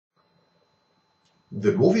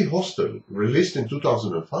The movie Hostel, released in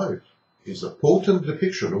 2005, is a potent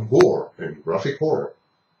depiction of gore and graphic horror.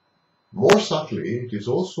 More subtly, it is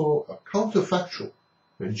also a counterfactual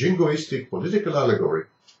and jingoistic political allegory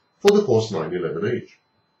for the post-9/11 age.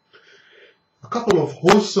 A couple of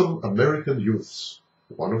wholesome American youths,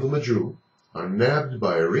 one of them a Jew, are nabbed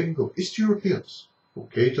by a ring of East Europeans who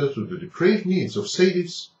cater to the depraved needs of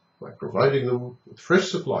sadists by providing them with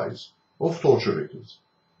fresh supplies of torture victims.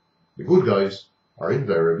 The good guys are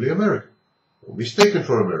invariably American, or mistaken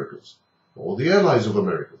for Americans, or the allies of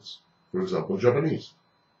Americans, for example Japanese.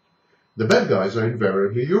 The bad guys are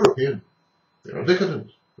invariably European. They are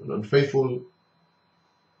decadent and unfaithful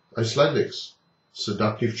Icelandics,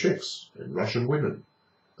 seductive Czechs and Russian women,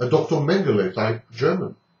 a Dr. Mengele type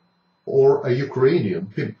German, or a Ukrainian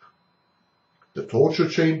pimp. The torture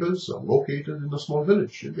chambers are located in a small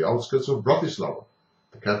village in the outskirts of Bratislava,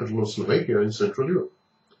 the capital of Slovakia in Central Europe.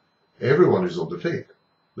 Everyone is on the take,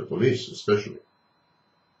 the police especially.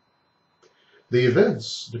 The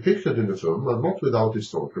events depicted in the film are not without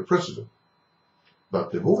historical precedent,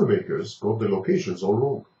 but the movie makers got the locations all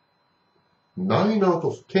wrong. 9 out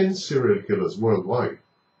of 10 serial killers worldwide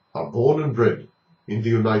are born and bred in the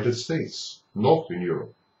United States, not in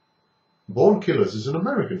Europe. Born killers is an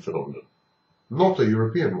American phenomenon, not a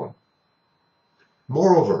European one.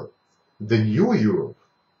 Moreover, the new Europe,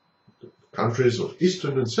 the countries of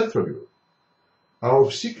Eastern and Central Europe, are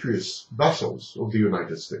obsequious vassals of the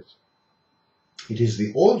United States. It is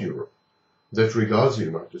the old Europe that regards the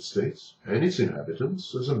United States and its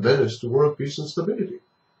inhabitants as a menace to world peace and stability,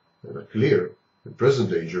 and a clear and present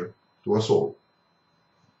danger to us all.